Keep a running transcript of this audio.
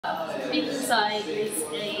BClinSci is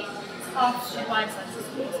a half applied sciences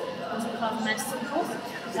course, also half a medicine course.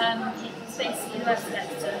 It's based at University of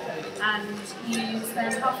Exeter, and you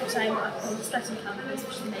spend half your time on the Streatham campus,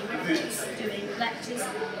 which is the main campus, doing lectures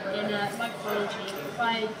in microbiology,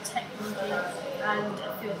 biotechnology, and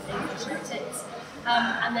a few other things, genetics.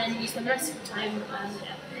 And then you spend the rest of your time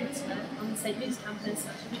on the St Luke's campus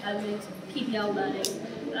doing PBL learning,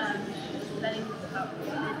 learning about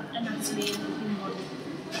anatomy and human body.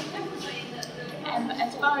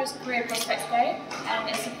 As far as career prospects go,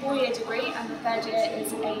 it's a 4-year degree, and the 3rd year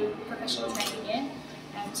is a professional training year.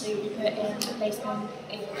 So you'll be put in a placement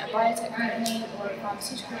in a biotech company or a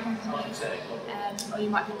pharmaceutical company, or you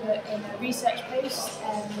might be put in a research post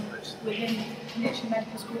within conventional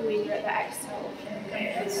medical school, either at the Exeter or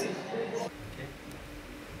campus. Okay.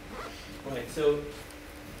 Right. So,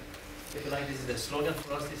 if you like, this is the slogan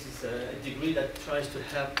for us. This is a degree that tries to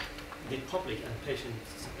help the public and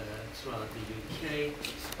patients throughout the UK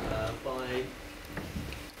by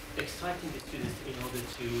exciting the students in order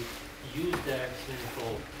to use their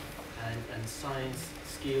clinical and science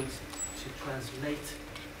skills to translate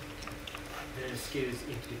their skills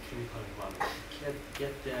into the clinical environment,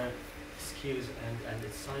 get their skills and the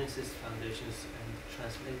sciences foundations and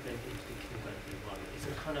translate them into the clinical environment. It's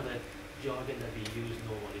a kind of a jargon that we use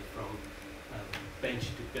normally from bench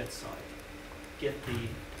to bedside. Get the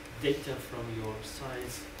data from your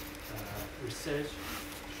science research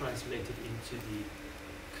translated into the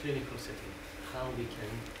clinical setting, how we can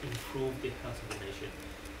improve the health of the nation,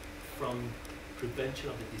 from prevention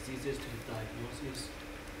of the diseases to the diagnosis,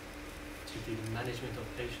 to the management of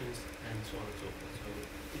patients, and so on and so forth.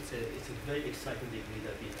 So it's a very exciting degree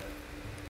that we have.